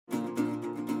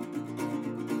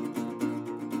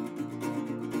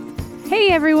Hey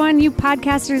everyone, you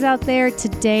podcasters out there.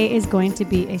 Today is going to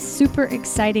be a super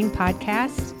exciting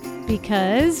podcast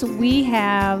because we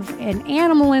have an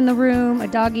animal in the room, a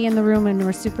doggy in the room, and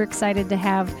we're super excited to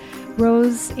have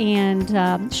Rose and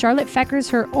Charlotte Feckers,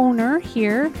 her owner,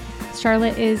 here.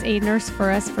 Charlotte is a nurse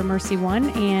for us for Mercy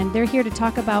One, and they're here to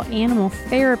talk about animal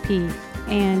therapy.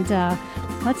 And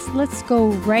let's go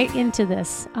right into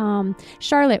this.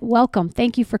 Charlotte, welcome.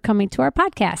 Thank you for coming to our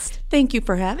podcast. Thank you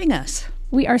for having us.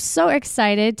 We are so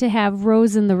excited to have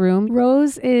Rose in the room.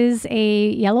 Rose is a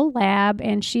yellow lab,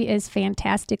 and she is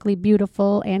fantastically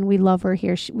beautiful, and we love her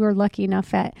here. We're lucky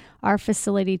enough at our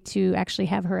facility to actually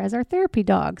have her as our therapy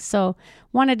dog. So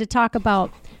wanted to talk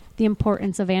about the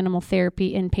importance of animal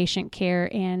therapy in patient care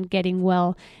and getting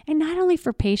well, and not only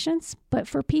for patients, but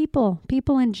for people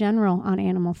in general on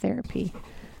animal therapy.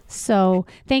 So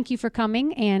thank you for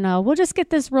coming, and we'll just get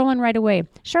this rolling right away.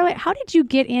 Charlotte, how did you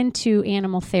get into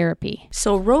animal therapy?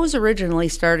 So Rose originally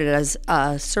started as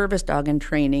a service dog in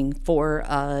training for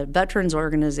a veterans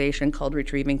organization called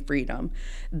Retrieving Freedom.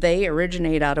 They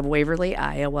originate out of Waverly,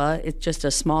 Iowa. It's just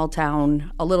a small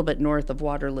town a little bit north of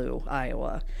Waterloo,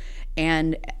 Iowa.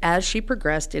 And as she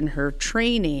progressed in her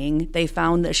training, they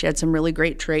found that she had some really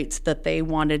great traits that they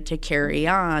wanted to carry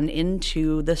on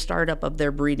into the startup of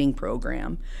their breeding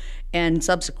program. And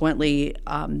subsequently,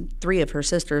 3 of her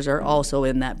sisters are also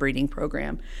in that breeding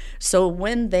program. So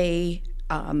when they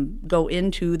go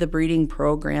into the breeding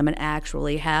program and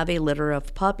actually have a litter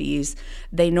of puppies,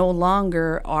 they no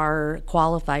longer are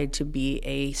qualified to be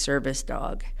a service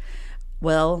dog.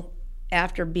 Well,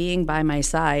 after being by my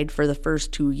side for the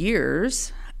first 2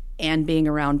 years and being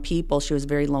around people, she was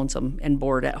very lonesome and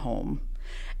bored at home.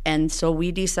 And so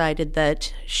we decided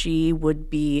that she would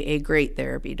be a great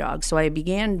therapy dog. So I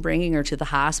began bringing her to the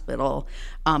hospital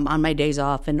on my days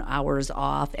off and hours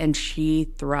off, and she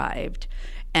thrived.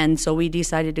 And so we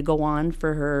decided to go on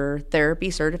for her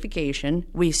therapy certification.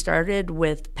 We started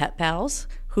with Pet Pals,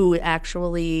 who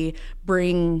actually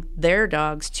bring their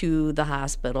dogs to the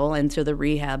hospital and to the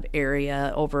rehab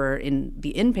area over in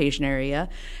the inpatient area.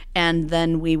 And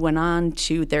then we went on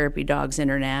to Therapy Dogs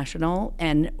International,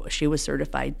 and she was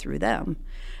certified through them.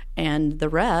 And the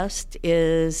rest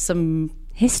is some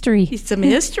history,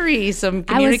 some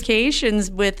communications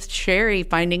with Sherry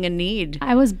finding a need.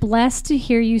 I was blessed to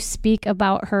hear you speak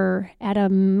about her at a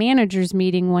manager's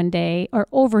meeting one day, or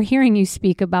overhearing you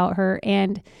speak about her.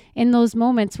 And in those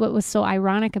moments, what was so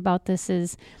ironic about this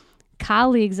is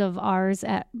colleagues of ours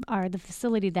at the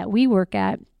facility that we work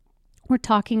at were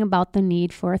talking about the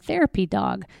need for a therapy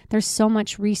dog. There's so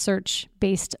much research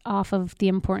based off of the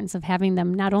importance of having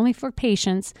them, not only for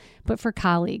patients, but for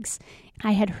colleagues.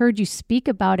 I had heard you speak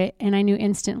about it, and I knew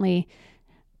instantly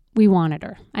we wanted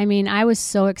her. I mean, I was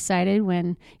so excited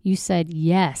when you said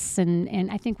yes,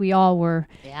 and I think we all were.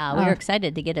 Yeah, we were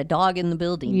excited to get a dog in the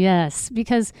building. Yes,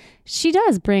 because she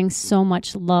does bring so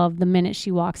much love the minute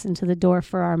she walks into the door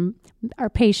for our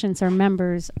patients, our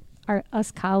members,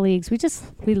 us colleagues.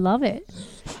 We love it.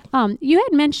 You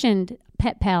had mentioned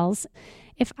Pet Pals.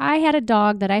 If I had a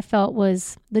dog that I felt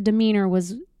the demeanor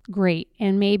was great,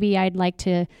 and maybe I'd like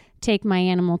to take my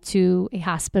animal to a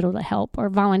hospital to help or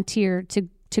volunteer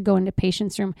to go into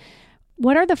patient's room,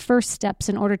 what are the first steps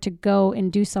in order to go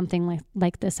and do something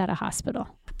like this at a hospital?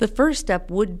 The first step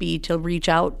would be to reach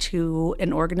out to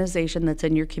an organization that's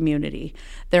in your community.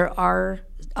 There are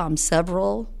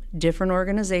several different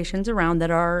organizations around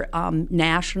that are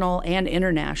national and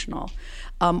international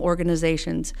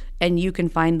organizations, and you can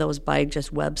find those by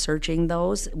just web searching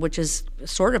those, which is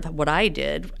sort of what I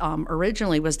did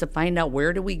originally, was to find out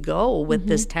where do we go with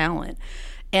this talent.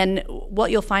 And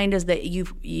what you'll find is that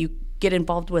you get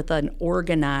involved with an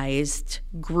organized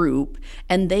group,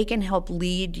 and they can help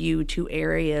lead you to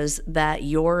areas that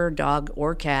your dog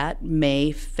or cat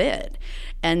may fit.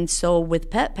 And so with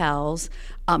Pet Pals,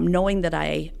 knowing that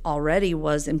I already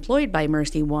was employed by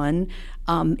Mercy One,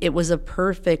 it was a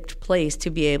perfect place to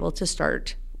be able to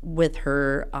start with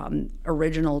her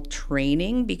original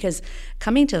training, because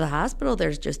coming to the hospital,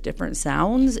 there's just different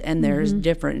sounds and there's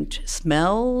different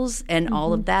smells and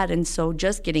all of that. And so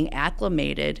just getting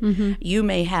acclimated, you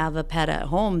may have a pet at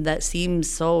home that seems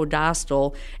so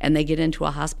docile, and they get into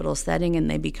a hospital setting and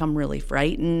they become really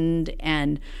frightened.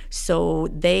 And so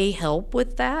they help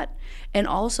with that, and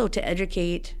also to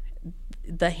educate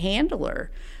the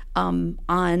handler on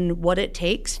what it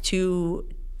takes to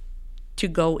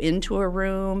go into a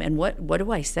room, and what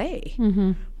do I say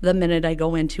the minute I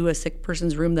go into a sick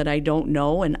person's room that I don't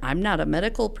know, and I'm not a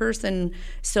medical person.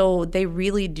 So they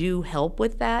really do help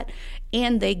with that,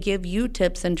 and they give you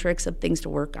tips and tricks of things to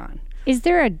work on. Is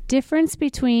there a difference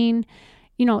between,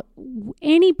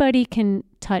 anybody can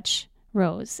touch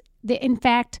Rose. In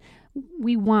fact,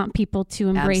 we want people to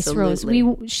embrace Absolutely.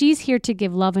 Rose. She's here to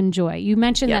give love and joy. You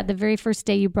mentioned that the very first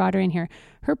day you brought her in here.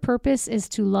 Her purpose is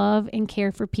to love and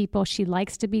care for people. She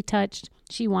likes to be touched.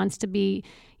 She wants to be,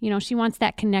 she wants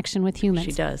that connection with humans.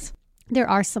 She does. There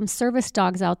are some service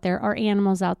dogs out there or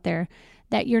animals out there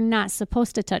that you're not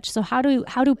supposed to touch. So how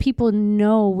do people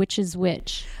know which is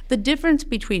which? The difference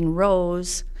between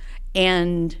Rose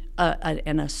and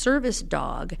a service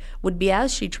dog would be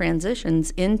as she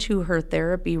transitions into her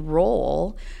therapy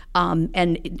role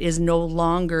and is no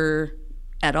longer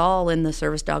at all in the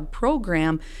service dog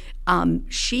program,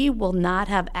 she will not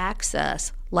have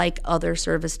access like other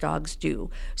service dogs do.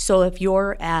 So if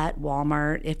you're at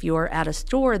Walmart, if you're at a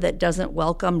store that doesn't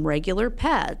welcome regular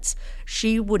pets,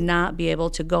 she would not be able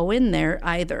to go in there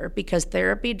either, because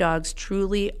therapy dogs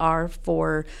truly are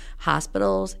for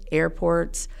hospitals,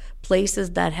 airports,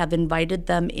 places that have invited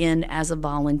them in as a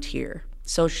volunteer.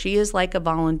 So she is like a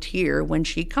volunteer when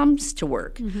she comes to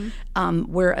work,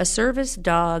 where a service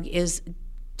dog is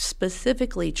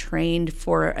specifically trained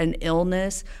for an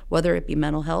illness, whether it be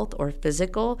mental health or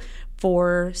physical,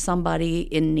 for somebody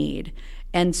in need.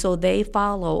 And so they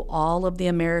follow all of the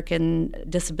American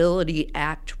Disability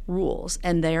Act rules,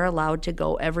 and they're allowed to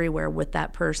go everywhere with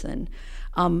that person.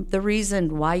 The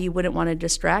reason why you wouldn't want to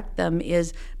distract them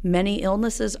is many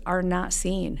illnesses are not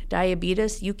seen.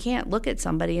 Diabetes, you can't look at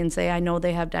somebody and say, I know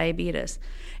they have diabetes.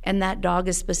 And that dog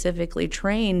is specifically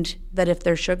trained that if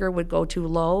their sugar would go too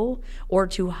low or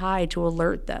too high to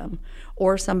alert them,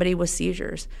 or somebody with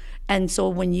seizures. And so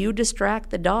when you distract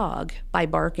the dog by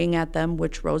barking at them,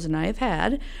 which Rose and I have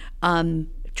had,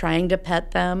 trying to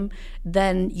pet them,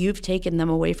 then you've taken them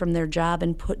away from their job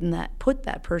and put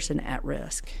that person at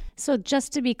risk. So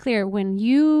just to be clear, when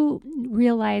you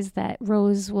realized that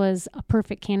Rose was a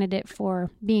perfect candidate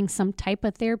for being some type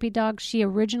of therapy dog, she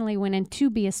originally went in to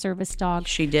be a service dog.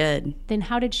 She did. Then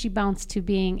how did she bounce to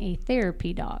being a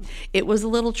therapy dog? It was a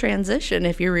little transition,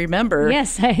 if you remember.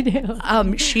 Yes, I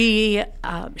do.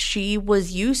 She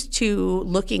was used to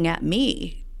looking at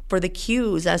me for the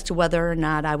cues as to whether or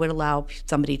not I would allow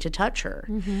somebody to touch her.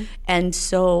 And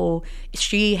so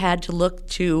she had to look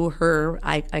to her,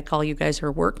 I call you guys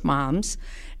her work moms,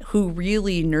 who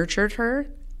really nurtured her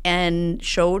and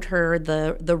showed her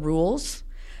the rules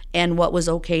and what was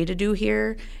okay to do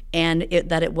here, and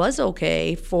that it was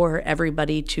okay for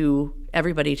everybody to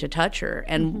touch her.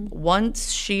 And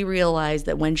once she realized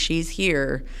that when she's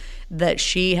here, that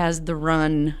she has the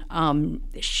run,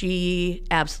 she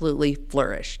absolutely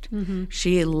flourished.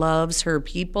 She loves her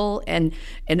people, and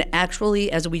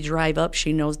actually, as we drive up,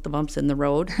 she knows the bumps in the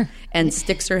road and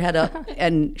sticks her head up,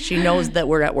 and she knows that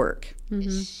we're at work.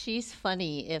 She's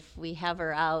funny if we have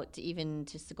her out, even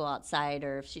just to go outside,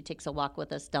 or if she takes a walk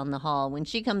with us down the hall. When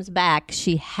she comes back,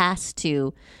 she has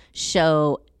to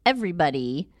show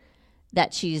everybody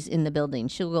that she's in the building.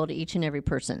 She'll go to each and every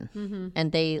person,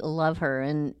 and they love her.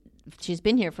 And she's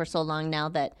been here for so long now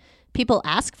that people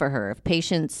ask for her. If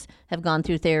patients have gone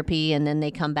through therapy and then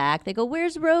they come back, they go,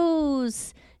 "Where's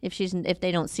Rose?" if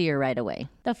they don't see her right away.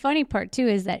 The funny part too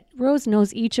is that Rose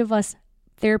knows each of us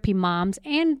therapy moms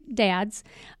and dads,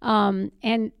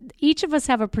 and each of us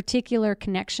have a particular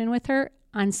connection with her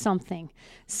on something.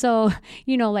 So,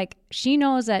 like she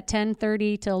knows at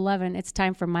 10:30 to 11, it's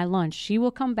time for my lunch. She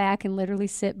will come back and literally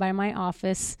sit by my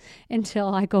office until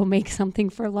I go make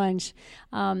something for lunch.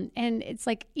 And it's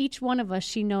like each one of us,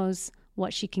 she knows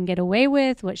what she can get away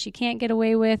with, what she can't get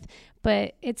away with,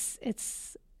 but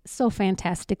it's so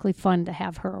fantastically fun to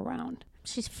have her around.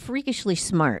 She's freakishly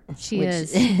smart. She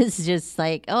is. It's just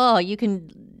like,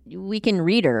 we can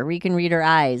read her. We can read her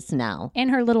eyes now.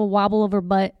 And her little wobble of her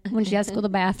butt when she has to go to the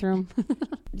bathroom.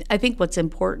 I think what's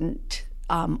important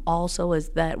also is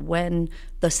that when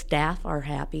the staff are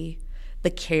happy, the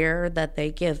care that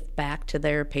they give back to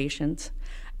their patients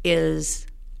is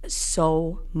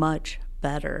so much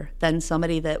better than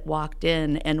somebody that walked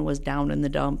in and was down in the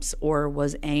dumps or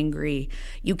was angry.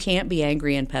 You can't be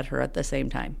angry and pet her at the same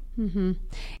time.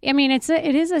 I mean, it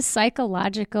is a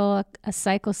psychological, a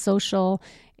psychosocial.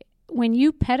 When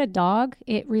you pet a dog,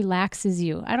 it relaxes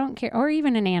you. I don't care, or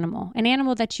even an animal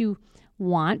that you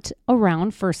want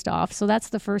around first off. So that's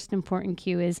the first important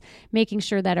cue, is making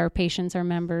sure that our patients, our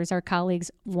members, our colleagues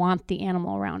want the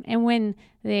animal around. And when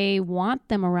they want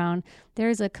them around,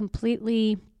 there's a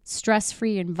completely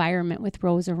stress-free environment with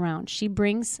Rose around. She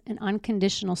brings an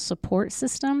unconditional support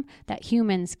system that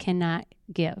humans cannot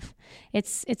give.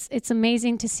 It's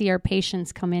amazing to see our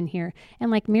patients come in here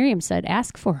and, like Miriam said,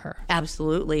 ask for her.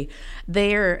 Absolutely.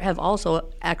 There have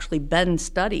also actually been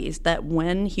studies that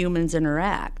when humans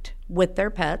interact with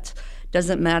their pets,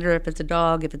 doesn't matter if it's a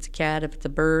dog, if it's a cat, if it's a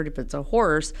bird, if it's a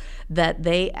horse, that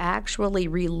they actually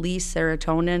release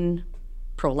serotonin,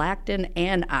 prolactin,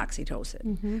 and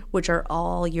oxytocin, which are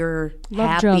all your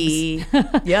Love happy,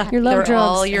 yeah, Your love they're drugs.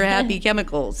 all your happy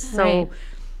chemicals. So, Right.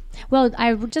 Well,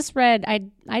 I just read,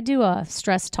 I do a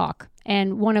stress talk,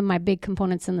 and one of my big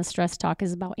components in the stress talk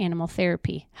is about animal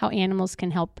therapy, how animals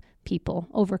can help people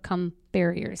overcome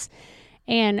barriers.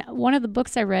 And one of the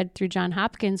books I read through Johns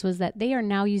Hopkins was that they are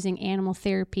now using animal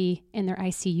therapy in their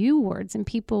ICU wards, and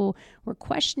people were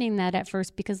questioning that at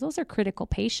first because those are critical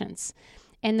patients.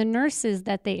 And the nurses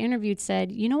that they interviewed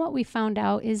said, you know what we found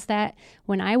out is that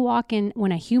when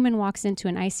a human walks into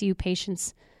an ICU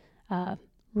patient's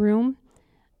room,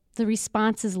 the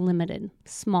response is limited,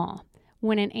 small.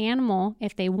 When an animal,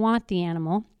 if they want the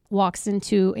animal, walks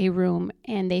into a room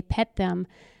and they pet them,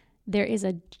 there is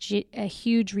a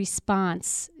huge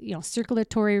response,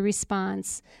 circulatory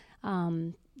response,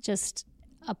 just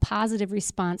a positive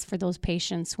response for those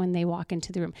patients when they walk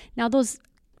into the room. Now, those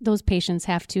patients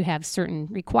have to have certain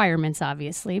requirements,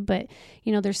 obviously, but,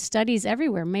 there's studies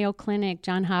everywhere. Mayo Clinic,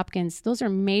 Johns Hopkins, those are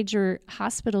major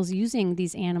hospitals using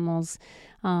these animals.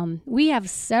 We have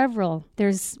several.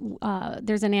 There's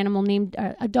an animal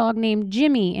a dog named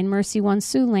Jimmy in Mercy One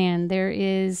Siouxland. There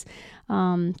is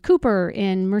Cooper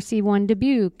in Mercy One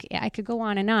Dubuque. I could go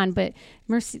on, but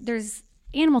there's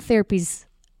animal therapies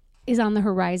is on the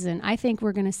horizon. I think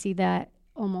we're going to see that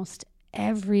almost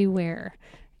everywhere,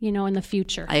 in the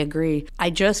future. I agree. I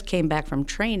just came back from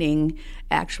training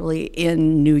actually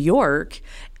in New York,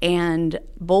 and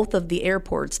both of the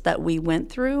airports that we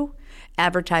went through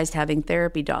advertised having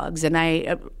therapy dogs. And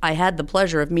I had the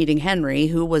pleasure of meeting Henry,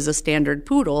 who was a standard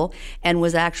poodle and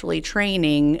was actually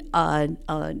training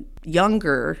a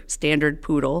younger standard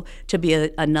poodle to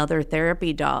be another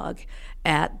therapy dog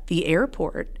at the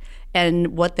airport.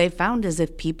 And what they found is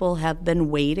if people have been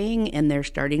waiting and they're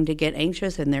starting to get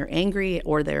anxious and they're angry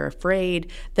or they're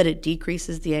afraid, that it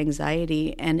decreases the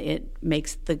anxiety and it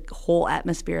makes the whole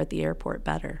atmosphere at the airport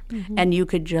better. Mm-hmm. And you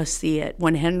could just see it.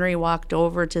 When Henry walked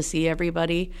over to see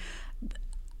everybody,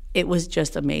 it was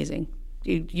just amazing.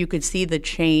 You could see the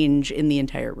change in the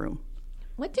entire room.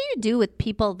 What do you do with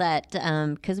people that,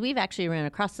 because we've actually run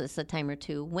across this a time or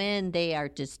two, when they are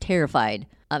just terrified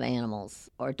of animals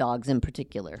or dogs in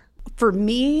particular? For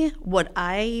me, what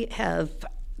I have,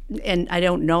 and I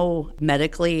don't know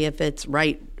medically if it's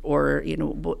right or,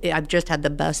 I've just had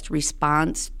the best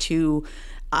response to,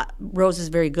 Rose is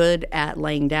very good at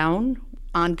laying down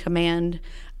on command.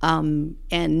 And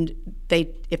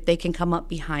if they can come up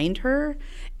behind her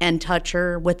and touch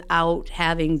her without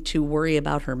having to worry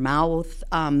about her mouth,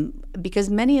 because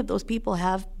many of those people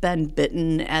have been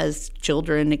bitten as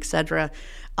children, etc.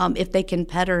 If they can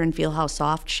pet her and feel how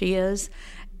soft she is,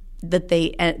 that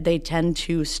they tend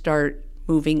to start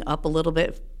moving up a little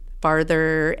bit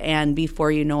farther, and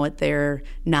before you know it, they're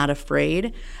not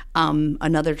afraid.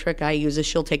 Another trick I use is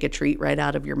she'll take a treat right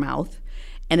out of your mouth.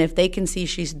 And if they can see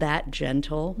she's that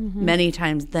gentle, many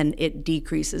times, then it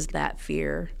decreases that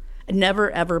fear.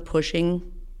 Never, ever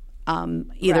pushing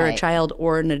either a child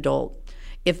or an adult.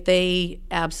 If they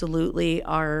absolutely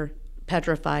are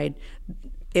petrified,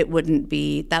 that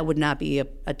would not be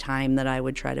a time that I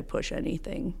would try to push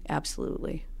anything.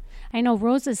 Absolutely. I know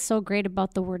Rose is so great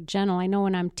about the word gentle. I know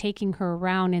when I'm taking her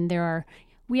around and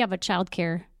we have a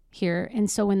childcare here. And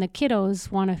so when the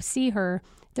kiddos want to see her,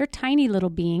 they're tiny little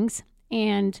beings.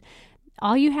 And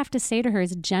all you have to say to her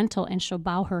is gentle, and she'll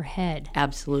bow her head.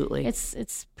 Absolutely.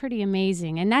 It's pretty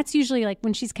amazing. And that's usually like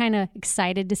when she's kind of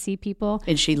excited to see people.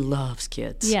 And she loves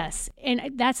kids. Yes.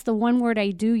 And that's the one word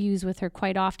I do use with her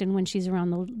quite often when she's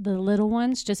around the little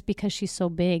ones, just because she's so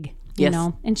big, you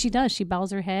know. And she does. She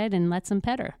bows her head and lets them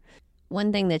pet her.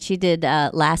 One thing that she did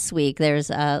last week, there's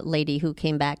a lady who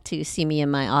came back to see me in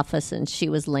my office, and she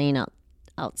was laying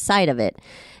outside of it.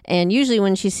 And usually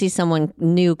when she sees someone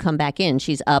new come back in,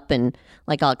 she's up and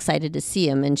like all excited to see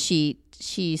him. And she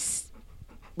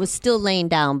was still laying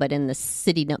down, but in the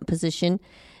sitting up position.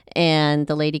 And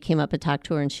the lady came up and talked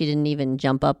to her, and she didn't even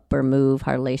jump up or move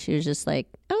hardly. She was just like,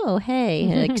 "Oh,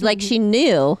 hey," like she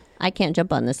knew I can't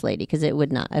jump on this lady because it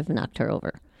would not. I've knocked her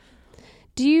over.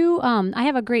 Do you? I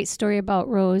have a great story about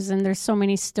Rose, and there's so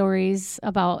many stories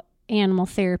about animal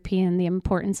therapy and the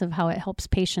importance of how it helps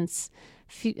patients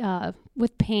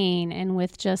with pain and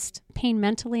with just pain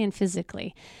mentally and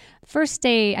physically. First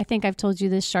day, I think I've told you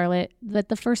this, Charlotte, but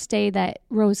the first day that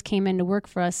Rose came in to work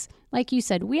for us, like you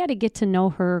said, we had to get to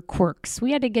know her quirks.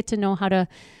 We had to get to know how to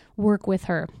work with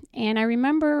her. And I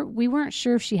remember we weren't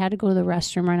sure if she had to go to the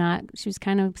restroom or not. She was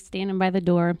kind of standing by the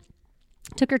door.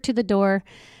 Took her to the door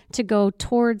to go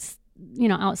towards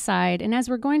outside. And as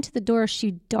we're going to the door,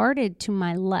 she darted to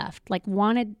my left, like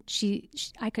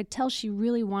I could tell she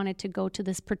really wanted to go to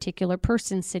this particular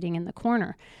person sitting in the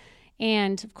corner.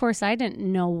 And of course, I didn't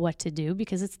know what to do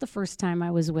because it's the first time I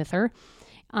was with her.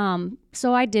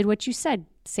 So I did what you said,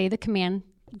 say the command,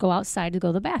 go outside to go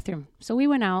to the bathroom. So we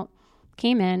went out,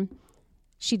 came in,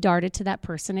 she darted to that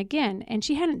person again. And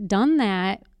she hadn't done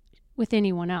that with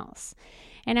anyone else.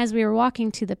 And as we were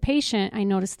walking to the patient, I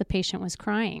noticed the patient was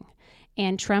crying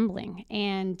and trembling.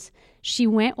 And she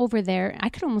went over there. I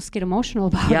could almost get emotional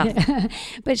about it.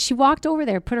 But she walked over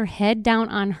there, put her head down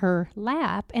on her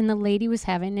lap, and the lady was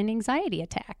having an anxiety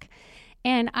attack.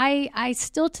 And I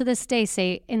still to this day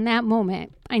say, in that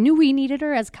moment, I knew we needed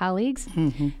her as colleagues,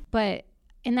 but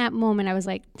in that moment, I was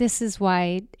like, this is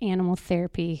why animal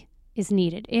therapy is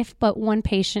needed. If but one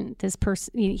patient,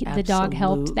 the dog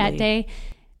helped that day,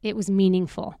 it was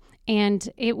meaningful. And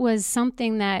it was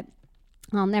something that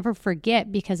I'll never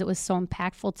forget because it was so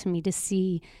impactful to me to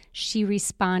see she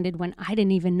responded when I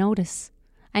didn't even notice.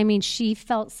 I mean, she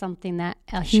felt something that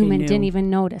a human didn't even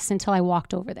notice until I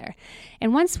walked over there.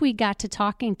 And once we got to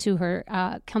talking to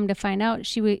her, come to find out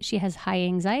she has high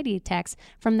anxiety attacks.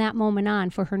 From that moment on,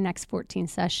 for her next 14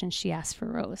 sessions, she asked for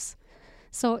Rose.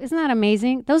 So isn't that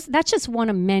amazing? That's just one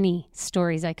of many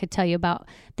stories I could tell you about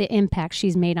the impact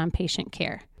she's made on patient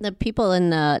care. The people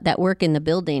that work in the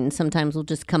building sometimes will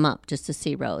just come up just to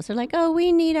see Rose. They're like, oh,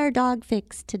 we need our dog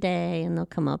fixed today. And they'll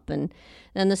come up. And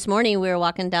then this morning we were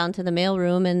walking down to the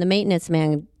mailroom and the maintenance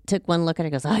man took one look at her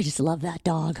and goes, I just love that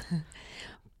dog.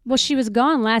 Well, she was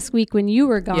gone last week when you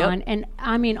were gone. And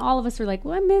I mean, all of us were like,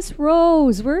 well, I miss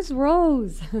Rose. Where's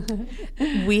Rose?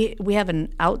 We have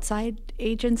an outside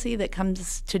agency that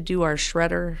comes to do our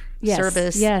shredder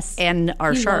service and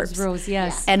our sharps. Rose,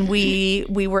 yes. And we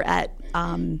were at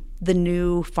the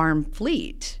new farm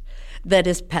fleet that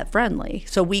is pet friendly,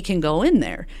 so we can go in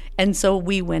there. And so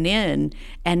we went in,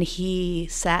 and he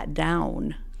sat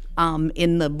down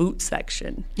in the boot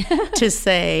section to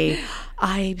say,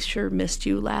 I sure missed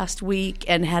you last week,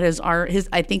 and had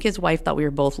I think his wife thought we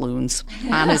were both loons,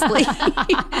 honestly.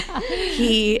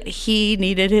 he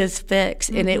needed his fix,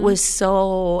 and it was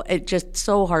just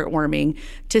so heartwarming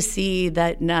to see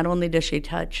that not only does she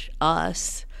touch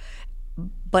us,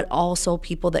 but also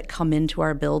people that come into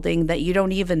our building that you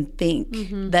don't even think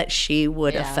that she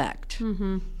would affect.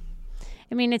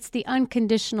 I mean, it's the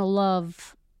unconditional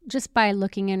love just by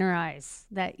looking in her eyes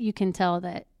that you can tell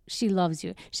that she loves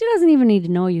you. She doesn't even need to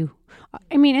know you.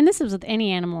 I mean, and this is with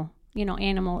any animal,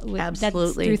 that's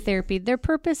through therapy. Their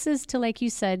purpose is to, like you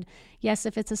said, yes,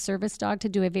 if it's a service dog, to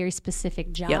do a very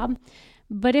specific job. Yep.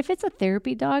 But if it's a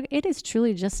therapy dog, it is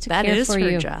truly just to care for you. That is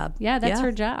her job. Yeah, that's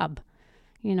her job.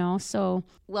 So.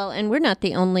 Well, and we're not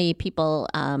the only people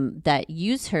that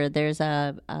use her. There's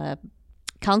a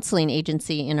counseling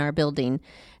agency in our building.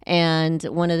 And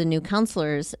one of the new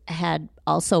counselors had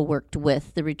also worked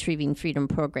with the Retrieving Freedom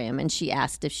program, and she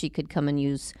asked if she could come and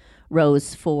use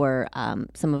Rose for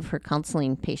some of her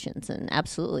counseling patients, and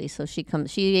absolutely. So she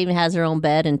comes. She even has her own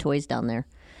bed and toys down there.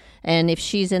 And if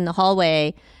she's in the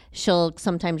hallway, she'll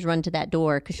sometimes run to that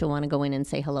door because she'll want to go in and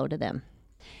say hello to them.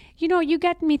 You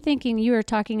got me thinking. You were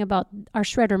talking about our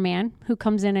shredder man who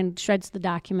comes in and shreds the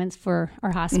documents for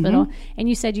our hospital, and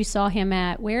you said you saw him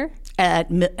at where? At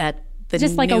the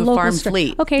just like new a local farm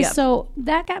fleet. Okay, so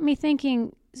that got me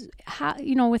thinking, how,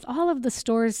 with all of the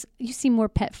stores, you see more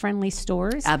pet-friendly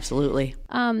stores. Absolutely.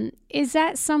 Is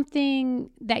that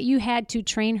something that you had to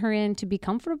train her in to be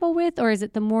comfortable with, or is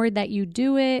it the more that you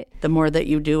do it? The more that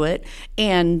you do it.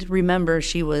 And remember,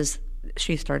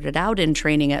 she started out in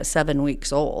training at 7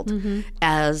 weeks old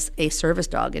as a service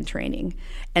dog in training.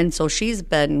 And so she's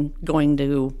been going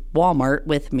to Walmart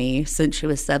with me since she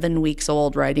was 7 weeks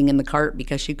old, riding in the cart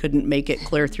because she couldn't make it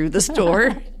clear through the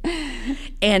store.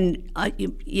 And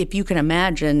if you can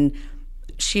imagine,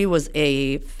 she was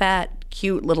a fat,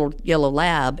 cute little yellow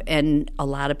lab, and a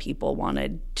lot of people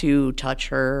wanted to touch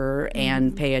her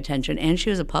and pay attention. And she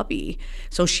was a puppy,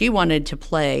 so she wanted to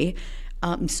play.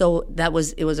 So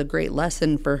it was a great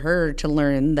lesson for her to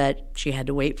learn that she had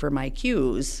to wait for my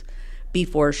cues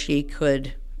before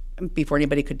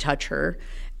anybody could touch her,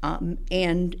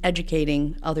 and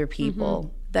educating other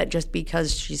people that just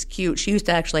because she's cute. She used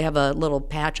to actually have a little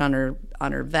patch on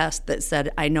her vest that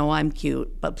said, I know I'm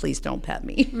cute, but please don't pet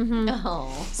me.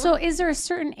 Oh. So is there a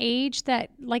certain age that,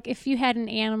 like, if you had an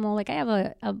animal, like I have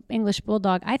a English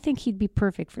bulldog, I think he'd be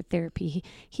perfect for therapy.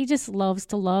 He just loves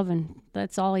to love, and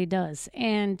that's all he does.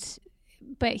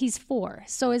 But he's 4.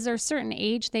 So is there a certain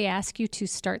age they ask you to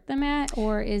start them at,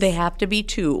 or is they have to be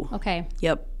 2? Okay.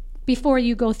 Yep. Before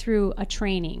you go through a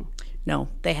training. No,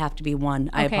 they have to be 1.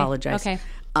 I apologize. Okay.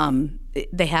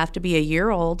 They have to be a year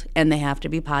old and they have to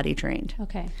be potty trained.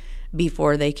 Okay.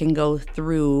 Before they can go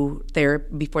through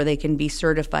before they can be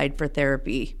certified for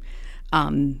therapy.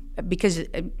 Because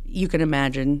you can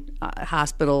imagine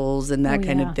hospitals and that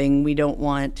kind of thing. We don't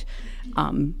want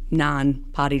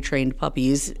non-potty trained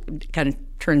puppies. It kind of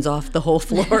turns off the whole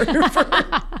floor.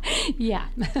 Yeah.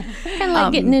 Kind of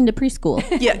like getting into preschool.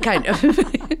 Yeah, kind of.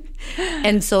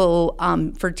 And so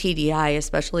for TDI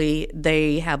especially,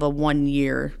 they have a 1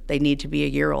 year. They need to be a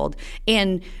year old.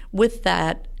 And with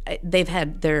that, they've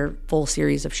had their full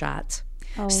series of shots.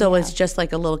 So it's just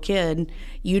like a little kid.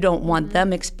 You don't want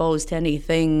them exposed to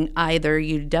anything either.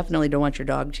 You definitely don't want your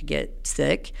dog to get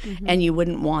sick, and you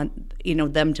wouldn't want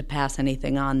them to pass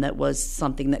anything on that was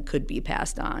something that could be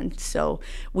passed on. So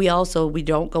we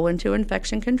don't go into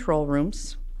infection control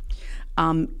rooms,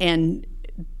 and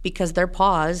because their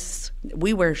paws,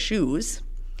 we wear shoes,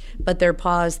 but their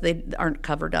paws, they aren't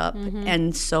covered up.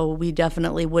 And so we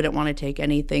definitely wouldn't want to take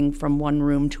anything from one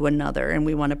room to another, and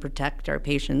we want to protect our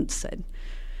patients. And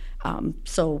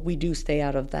so we do stay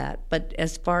out of that. But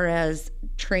as far as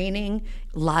training,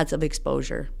 lots of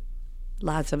exposure.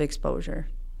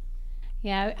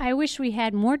 Yeah, I wish we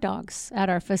had more dogs at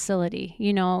our facility.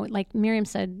 Like Miriam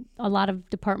said, a lot of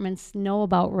departments know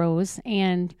about Rose,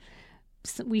 and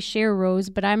we share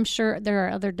Rose, but I'm sure there are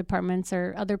other departments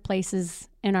or other places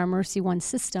in our Mercy One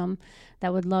system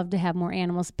that would love to have more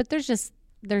animals. But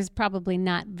there's probably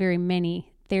not very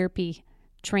many therapy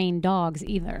trained dogs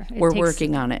either. We're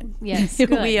working on it. Yes, good.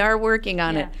 We are working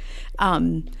on it.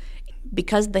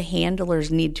 Because the handlers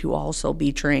need to also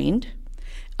be trained.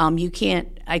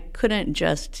 I couldn't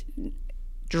just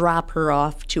drop her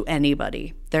off to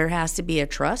anybody. There has to be a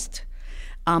trust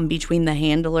between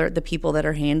the people that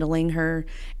are handling her,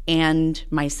 and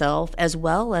myself, as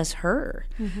well as her.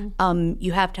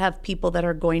 You have to have people that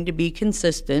are going to be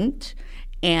consistent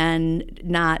and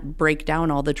not break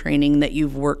down all the training that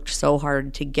you've worked so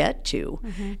hard to get to.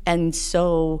 And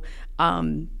so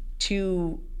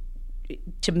to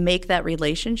make that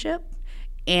relationship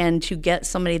and to get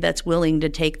somebody that's willing to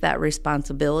take that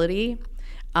responsibility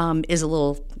is a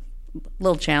little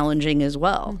challenging as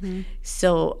well.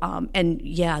 So, and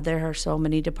yeah, there are so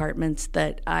many departments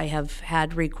that I have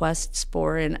had requests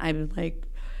for, and I'm like,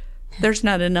 there's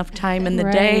not enough time in the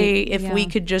day. If we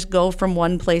could just go from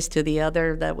one place to the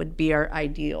other, that would be our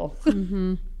ideal.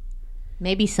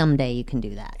 Maybe someday you can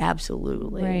do that.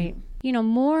 Absolutely. Right.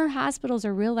 More hospitals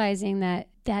are realizing that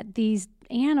these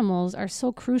animals are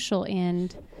so crucial in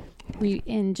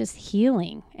just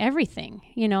healing everything,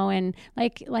 and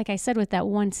like I said with that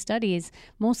one study is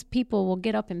most people will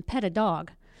get up and pet a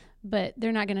dog, but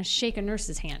they're not going to shake a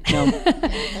nurse's hand.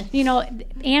 No.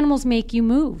 Animals make you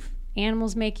move.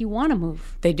 Animals make you want to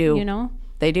move. They do.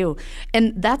 They do.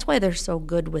 And that's why they're so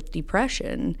good with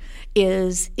depression,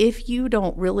 is if you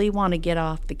don't really want to get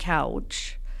off the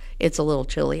couch, it's a little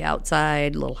chilly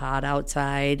outside, a little hot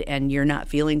outside, and you're not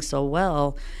feeling so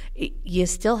well, you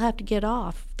still have to get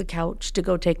off the couch to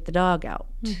go take the dog out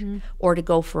or to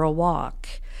go for a walk.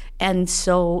 And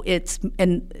so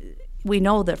we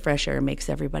know that fresh air makes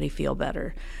everybody feel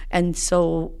better. And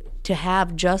so to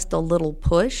have just a little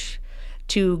push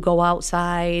to go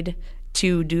outside,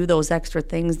 to do those extra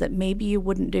things that maybe you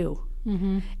wouldn't do.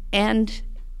 And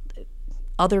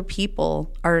other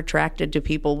people are attracted to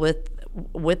people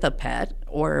with a pet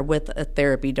or with a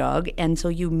therapy dog, and so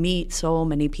you meet so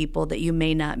many people that you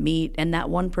may not meet, and that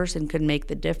one person could make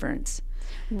the difference.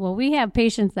 Well, we have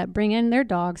patients that bring in their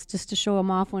dogs just to show them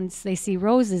off once they see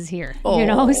Roses here.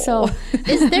 So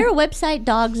is there a website,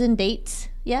 Dogs and Dates,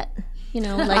 yet?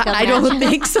 I don't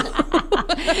think so.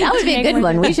 That would be a good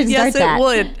one. We should start that.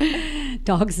 Yes, it would.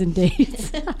 Dogs and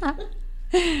Dates.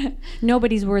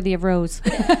 Nobody's worthy of Rose.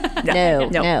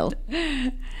 No.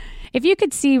 If you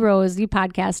could see Rose, you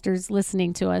podcasters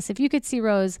listening to us, if you could see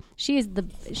Rose, she's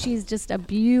just a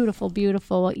beautiful,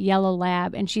 beautiful yellow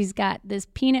lab, and she's got this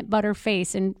peanut butter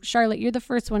face. And Charlotte, you're the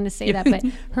first one to say that, but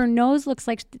her nose looks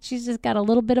like she's just got a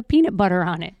little bit of peanut butter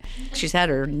on it. She's had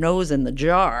her nose in the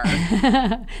jar.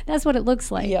 That's what it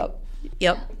looks like.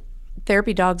 Yep.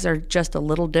 Therapy dogs are just a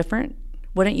little different,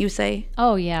 wouldn't you say?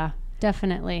 Oh, yeah,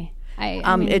 definitely.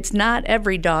 I mean, it's not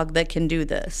every dog that can do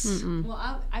this.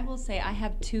 Well, I will say I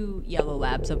have 2 yellow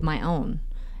labs of my own,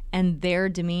 and their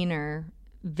demeanor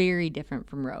very different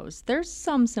from Rose. There's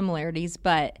some similarities,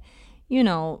 but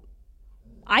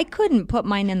I couldn't put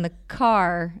mine in the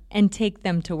car and take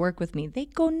them to work with me.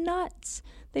 They'd go nuts.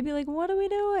 They'd be like, "What are we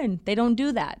doing?" They don't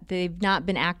do that. They've not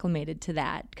been acclimated to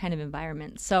that kind of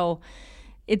environment. So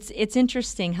it's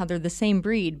interesting how they're the same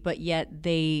breed, but yet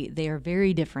they are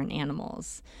very different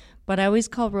animals. But I always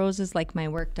call Rose like my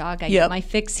work dog. I get my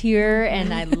fix here,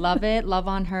 and I love it, love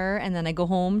on her, and then I go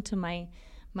home to my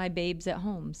babes at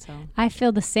home. So I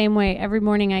feel the same way. Every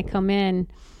morning I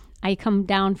come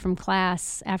down from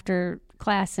class after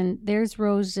class, and there's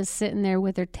Rose just sitting there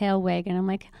with her tail wagging. I'm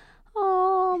like,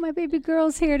 oh, my baby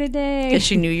girl's here today. Because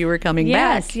she knew you were coming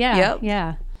back.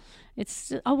 Yeah.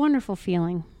 It's a wonderful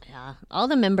feeling. Yeah, all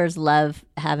the members love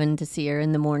having to see her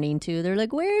in the morning too. They're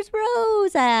like, "Where's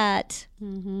Rose at?"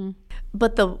 Mm-hmm.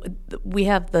 But we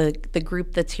have the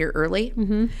group that's here early,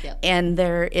 Yep. and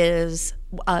there is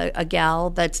a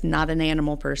gal that's not an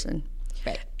animal person.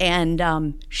 Right. And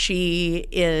she's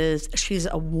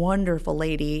a wonderful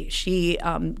lady. She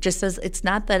just says, it's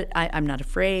not that I'm not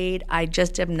afraid. I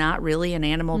just am not really an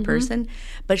animal person.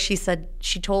 But she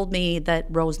told me that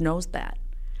Rose knows that.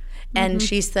 And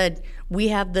she said, we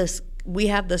have this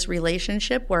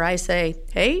relationship where I say,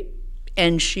 hey,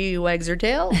 and she wags her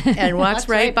tail and walks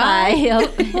right by.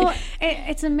 Well,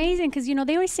 it's amazing because,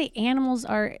 they always say animals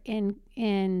are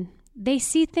in they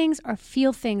see things or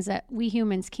feel things that we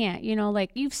humans can't.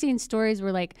 Like you've seen stories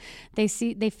where like they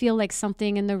feel like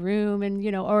something in the room, and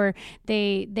or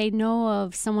they know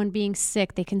of someone being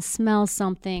sick. They can smell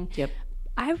something. Yep.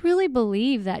 I really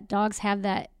believe that dogs have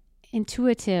that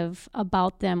intuitive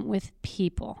about them with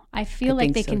people. I feel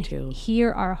like they can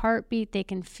hear our heartbeat. They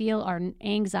can feel our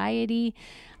anxiety.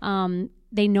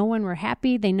 They know when we're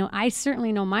happy. I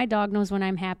certainly know my dog knows when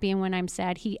I'm happy and when I'm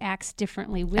sad. He acts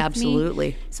differently with me.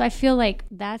 Absolutely. So I feel like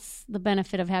that's the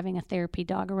benefit of having a therapy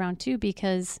dog around too,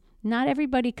 because not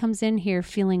everybody comes in here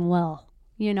feeling well.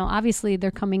 Obviously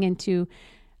they're coming into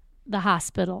the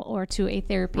hospital or to a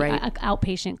therapy,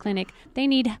 outpatient clinic. They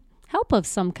need help of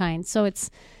some kind. So it's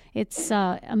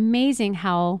amazing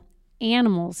how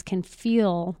animals can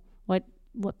feel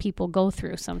what people go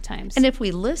through sometimes. And if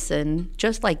we listen,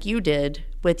 just like you did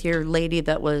with your lady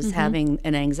that was having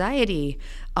an anxiety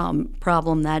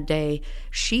problem that day,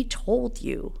 she told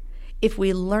you, if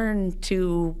we learn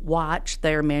to watch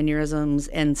their mannerisms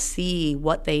and see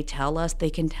what they tell us, they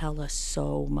can tell us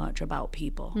so much about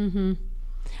people. Mm-hmm.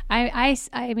 I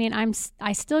mean,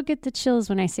 I still get the chills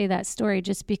when I say that story,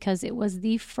 just because it was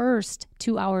the first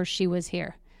 2 hours she was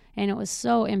here, and it was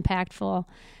so impactful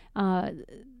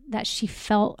that she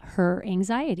felt her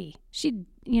anxiety. She,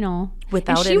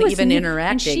 without even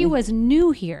interacting. And she was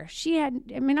new here.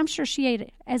 I'm sure she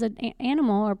had, as an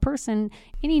animal or person,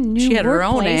 any new she had her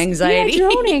own anxiety. She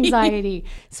had her own anxiety.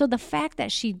 So the fact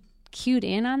that she cued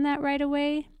in on that right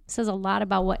away says a lot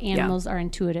about what animals are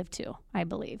intuitive to, I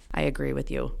believe. I agree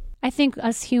with you. I think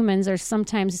us humans are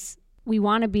sometimes, we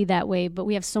want to be that way, but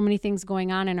we have so many things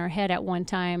going on in our head at one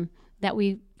time that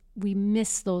we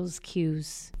miss those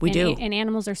cues. We do. And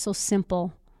animals are so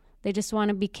simple. They just want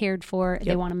to be cared for. Yep.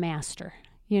 They want to master,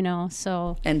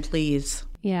 so. And please.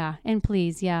 Yeah. And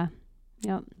please. Yeah.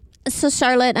 Yep. So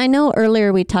Charlotte, I know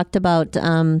earlier we talked about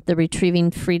the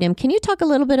Retrieving Freedom. Can you talk a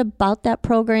little bit about that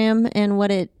program and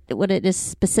what it is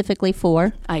specifically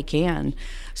for? I can.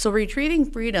 So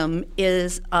Retrieving Freedom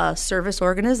is a service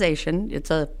organization. It's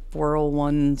a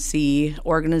 401c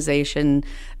organization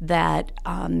that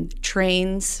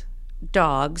trains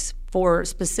dogs for,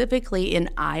 specifically in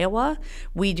Iowa.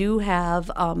 We do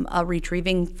have a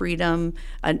Retrieving Freedom,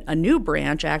 a new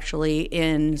branch actually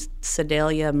in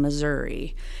Sedalia,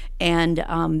 Missouri. And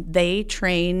they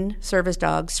train service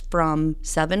dogs from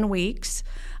 7 weeks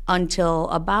until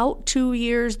about 2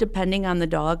 years, depending on the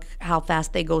dog, how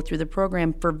fast they go through the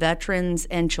program, for veterans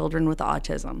and children with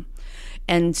autism.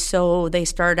 And so they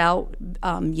start out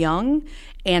young,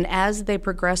 and as they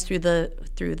progress through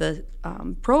the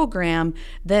program,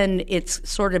 then it's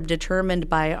sort of determined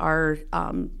by our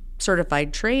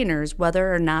certified trainers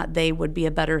whether or not they would be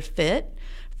a better fit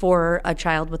for a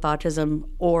child with autism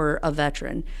or a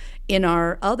veteran. In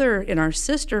our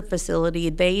sister facility,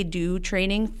 they do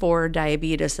training for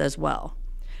diabetes as well.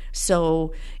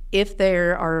 So if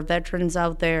there are veterans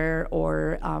out there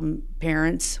or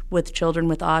parents with children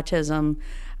with autism,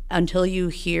 until you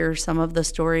hear some of the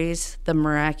stories, the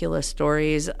miraculous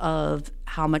stories of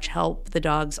how much help the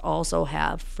dogs also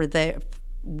have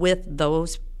with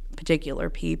those particular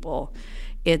people,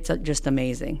 it's just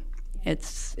amazing.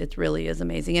 It really is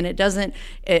amazing, and it doesn't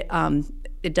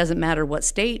matter what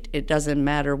state, it doesn't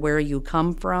matter where you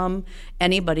come from.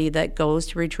 Anybody that goes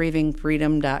to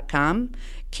retrievingfreedom.com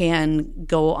can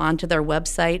go onto their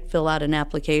website, fill out an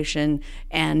application,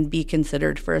 and be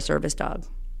considered for a service dog.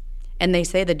 And they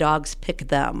say the dogs pick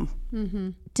them. Mm-hmm.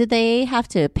 Do they have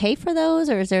to pay for those,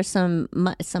 or is there some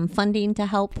funding to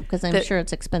help? Because I'm sure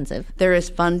it's expensive. There is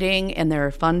funding, and there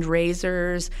are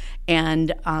fundraisers,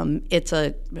 and it's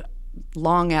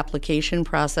long application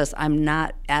process. I'm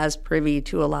not as privy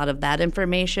to a lot of that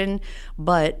information,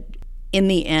 but in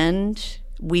the end,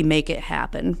 we make it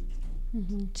happen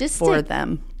Just for to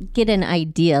them. get an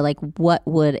idea, like what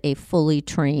would a fully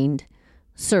trained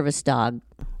service dog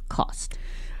cost?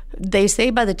 They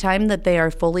say by the time that they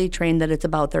are fully trained that it's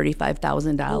about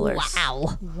 $35,000.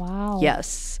 Wow. Wow.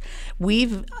 Yes.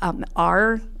 We've,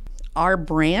 our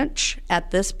branch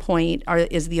at this point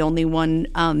is the only one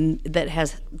that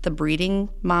has the breeding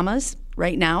mamas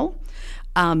right now,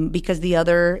 because the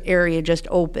other area just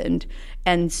opened.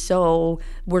 And so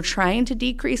we're trying to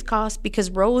decrease costs,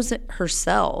 because Rose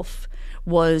herself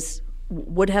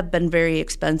would have been very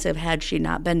expensive had she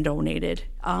not been donated.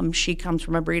 She comes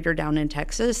from a breeder down in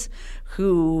Texas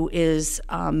who is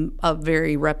a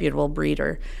very reputable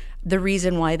breeder. The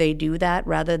reason why they do that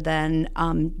rather than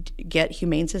get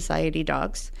Humane Society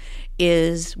dogs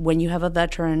is when you have a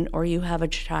veteran or you have a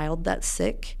child that's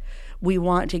sick, we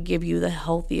want to give you the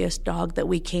healthiest dog that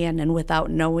we can, and without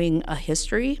knowing a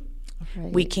history,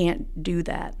 we can't do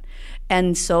that.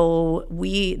 And so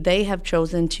they have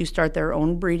chosen to start their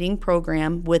own breeding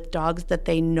program with dogs that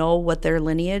they know what their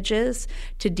lineage is,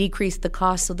 to decrease the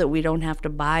cost so that we don't have to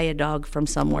buy a dog from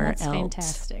somewhere That's else.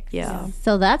 fantastic. Yeah.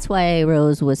 So that's why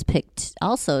Rose was picked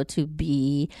also to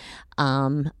be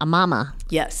a mama.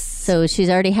 Yes. So she's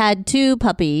already had 2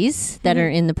 puppies that are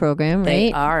in the program, They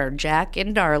right? are Jack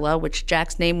and Darla, which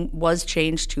Jack's name was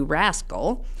changed to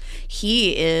Rascal.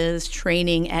 He is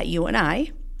training at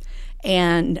UNI.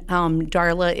 And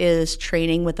Darla is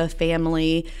training with a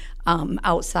family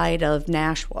outside of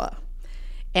Nashua.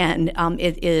 And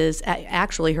it is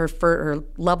actually her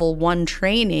level 1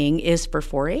 training is for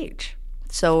 4-H.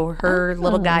 So her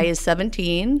little guy is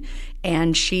 17,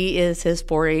 and she is his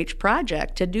 4-H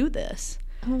project to do this.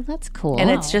 Oh, that's cool. And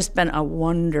it's just been a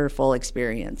wonderful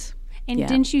experience. And Yeah.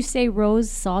 didn't you say Rose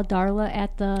saw Darla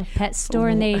at the pet store,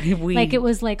 and they it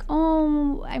was like,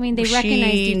 oh, I mean, they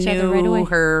recognized each other right away. She knew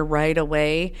her right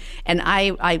away, and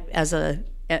I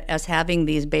as having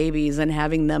these babies and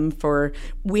having them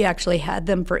we actually had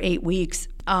them for 8 weeks.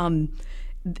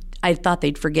 I thought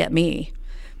they'd forget me,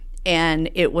 and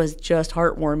it was just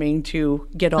heartwarming to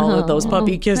get all of those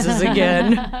puppy kisses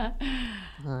again.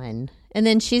 Fun. And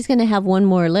then she's going to have 1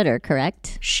 more litter,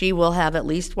 correct? She will have at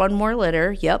least 1 more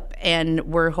litter, yep, and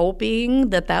we're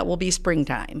hoping that will be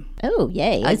springtime. Oh,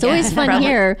 yay. It's Again, always fun probably-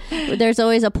 here. There's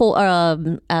always a poll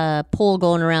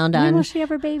going around When on will she have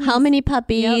her babies? how many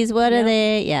puppies, Yep, what are yep.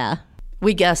 they? Yeah.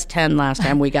 We guessed 10 last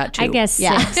time, we got 2. I guess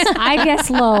Yeah. 6. I guess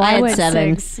low. I had went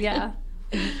 7. 6. Yeah.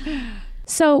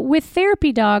 So with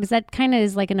therapy dogs, that kind of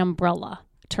is like an umbrella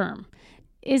term.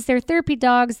 Is there therapy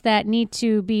dogs that need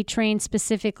to be trained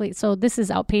specifically? So this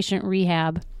is outpatient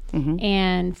rehab,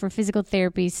 and for physical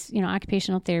therapies,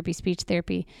 occupational therapy, speech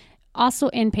therapy,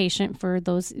 also inpatient for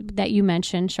those that you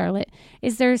mentioned, Charlotte.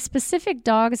 Is there specific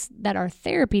dogs that are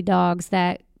therapy dogs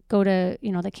that go to,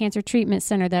 the cancer treatment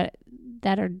center that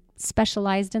are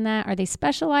specialized in that? Are they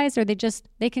specialized, or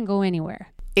they can go anywhere?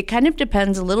 It kind of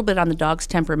depends a little bit on the dog's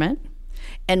temperament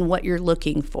and what you're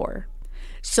looking for.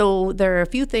 So there are a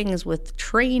few things with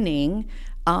training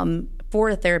for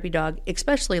a therapy dog,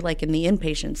 especially like in the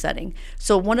inpatient setting.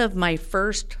 So one of my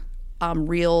first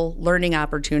real learning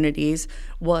opportunities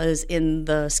was in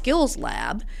the skills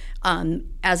lab,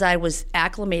 as I was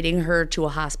acclimating her to a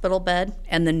hospital bed,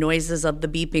 and the noises of the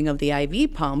beeping of the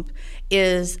IV pump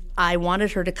is I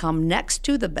wanted her to come next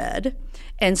to the bed,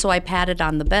 and so I patted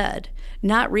on the bed,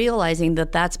 not realizing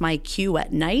that that's my cue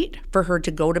at night for her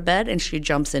to go to bed, and she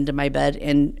jumps into my bed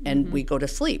and we go to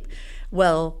sleep.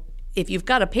 Well, if you've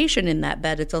got a patient in that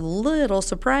bed, it's a little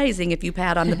surprising if you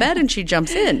pat on the bed and she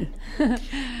jumps in.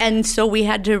 And so we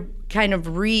had to kind of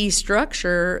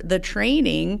restructure the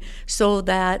training so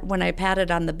that when I patted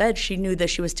on the bed, she knew that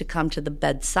she was to come to the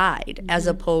bedside as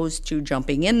opposed to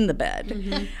jumping in the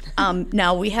bed.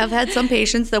 Now, we have had some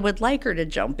patients that would like her to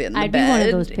jump in the I'd bed. be one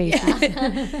of those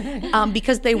patients.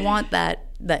 Because they want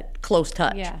that close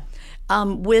touch. Yeah.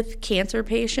 With cancer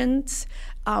patients,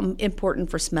 important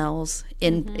for smells,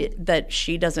 that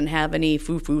she doesn't have any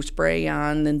foo-foo spray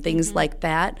on and things like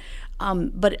that.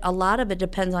 But a lot of it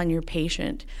depends on your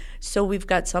patient. So we've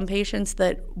got some patients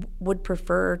that would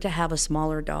prefer to have a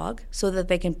smaller dog so that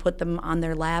they can put them on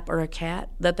their lap, or a cat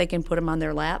that they can put them on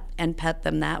their lap and pet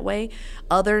them that way.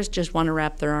 Others just want to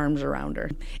wrap their arms around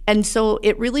her. And so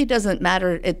it really doesn't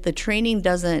matter. The training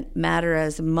doesn't matter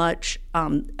as much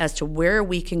as to where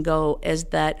we can go, as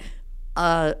that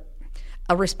a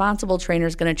responsible trainer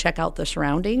is going to check out the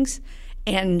surroundings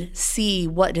and see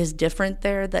what is different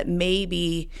there that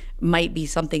maybe might be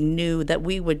something new that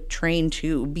we would train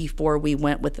to before we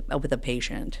went with a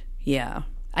patient. Yeah.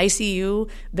 ICU,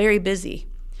 very busy.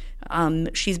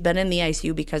 She's been in the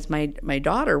ICU because my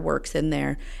daughter works in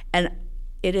there, and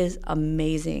it is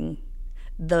amazing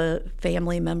the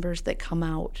family members that come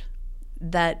out,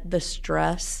 that the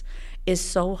stress is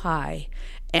so high,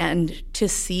 and to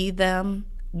see them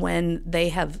when they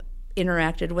have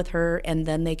interacted with her and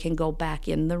then they can go back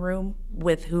in the room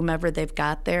with whomever they've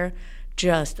got there,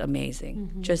 just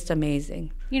amazing. Just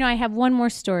amazing. You know, I have one more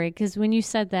story, because when you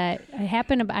said that, it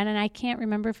happened about, and I can't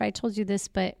remember if I told you this,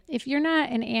 but if you're not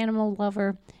an animal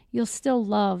lover, you'll still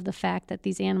love the fact that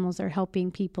these animals are helping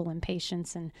people and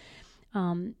patients and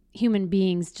human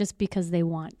beings just because they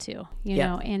want to, you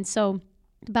know. And so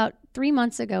about 3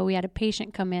 months ago, we had a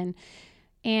patient come in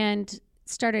and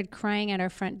started crying at our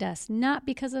front desk, not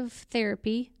because of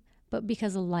therapy, but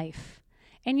because of life.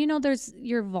 And you know,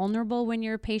 you're vulnerable when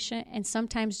you're a patient, and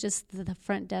sometimes just the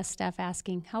front desk staff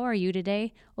asking, "How are you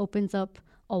today?" opens up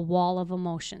a wall of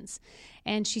emotions.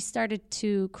 And she started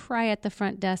to cry at the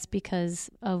front desk because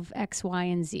of X, Y,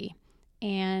 and Z.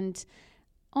 And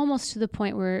almost to the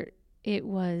point where it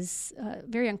was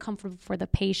very uncomfortable for the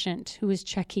patient who was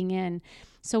checking in.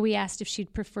 So we asked if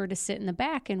she'd prefer to sit in the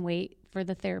back and wait for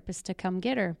the therapist to come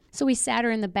get her. So we sat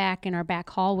her in the back in our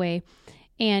back hallway,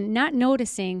 and not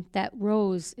noticing that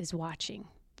Rose is watching.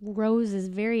 Rose is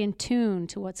very in tune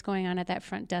to what's going on at that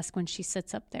front desk when she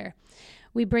sits up there.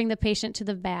 We bring the patient to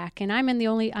the back, and I'm the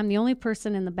only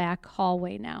person in the back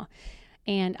hallway now.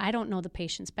 And I don't know the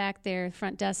patient's back there. The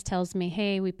front desk tells me,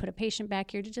 "Hey, we put a patient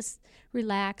back here to just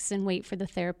relax and wait for the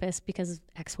therapist because of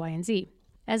X, Y, and Z."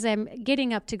 As I'm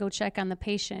getting up to go check on the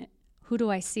patient, who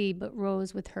do I see but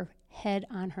Rose with her head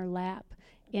on her lap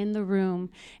in the room,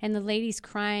 and the lady's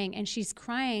crying, and she's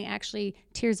crying actually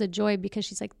tears of joy because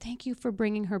she's like, "Thank you for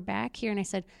bringing her back here." And I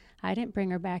said, "I didn't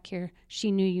bring her back here.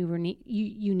 She knew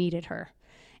you needed her."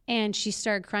 And she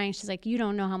started crying. She's like, "You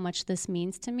don't know how much this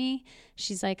means to me."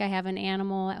 She's like, "I have an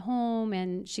animal at home,"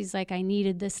 and she's like, "I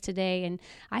needed this today, and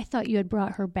I thought you had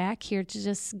brought her back here to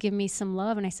just give me some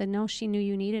love." And I said, "No, she knew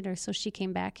you needed her, so she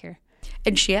came baake here."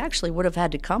 And she actually would have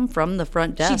had to come from the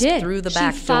front desk through the She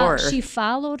back door.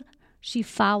 She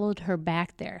followed her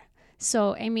back there.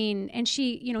 So, I mean, and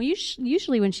she, you know,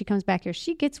 usually when she comes back here,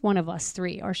 she gets one of us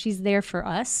three, or she's there for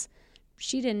us.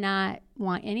 She did not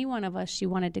want any one of us. She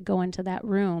wanted to go into that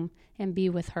room and be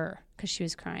with her because she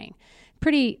was crying.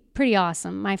 Pretty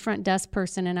awesome. My front desk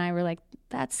person and I were like,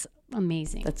 "That's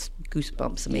amazing." That's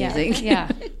goosebumps amazing. Yeah.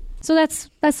 So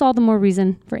that's all the more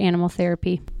reason for animal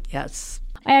therapy. Yes.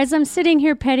 As I'm sitting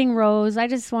here petting Rose, I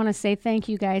just want to say thank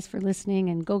you guys for listening,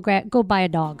 and go buy a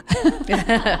dog.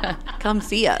 Come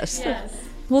see us. Yes.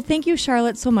 Well, thank you,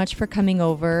 Charlotte, so much for coming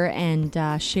over and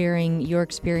sharing your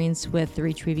experience with the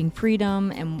Retrieving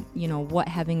Freedom, and you know what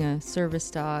having a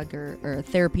service dog or a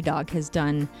therapy dog has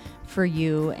done for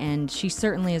you. And she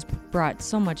certainly has brought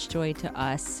so much joy to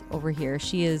us over here.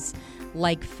 She is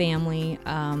like family.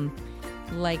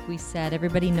 Like we said,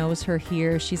 everybody knows her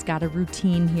here. She's got a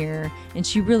routine here, and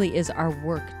she really is our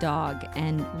work dog,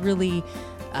 and really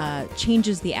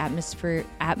changes the atmosphere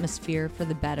for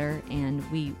the better, and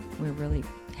we're really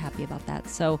happy about that.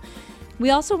 So we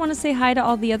also want to say hi to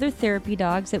all the other therapy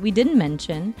dogs that we didn't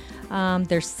mention.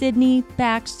 There's Sydney,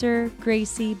 Baxter,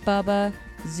 Gracie, Bubba,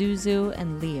 Zuzu,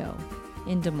 and Leo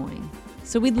in Des Moines.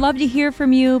 So we'd love to hear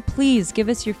from you. Please give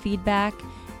us your feedback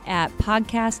at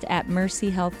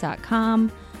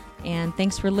podcast@mercyhealth.com. And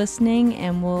thanks for listening,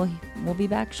 and we'll be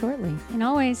back shortly. And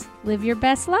always live your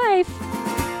best life.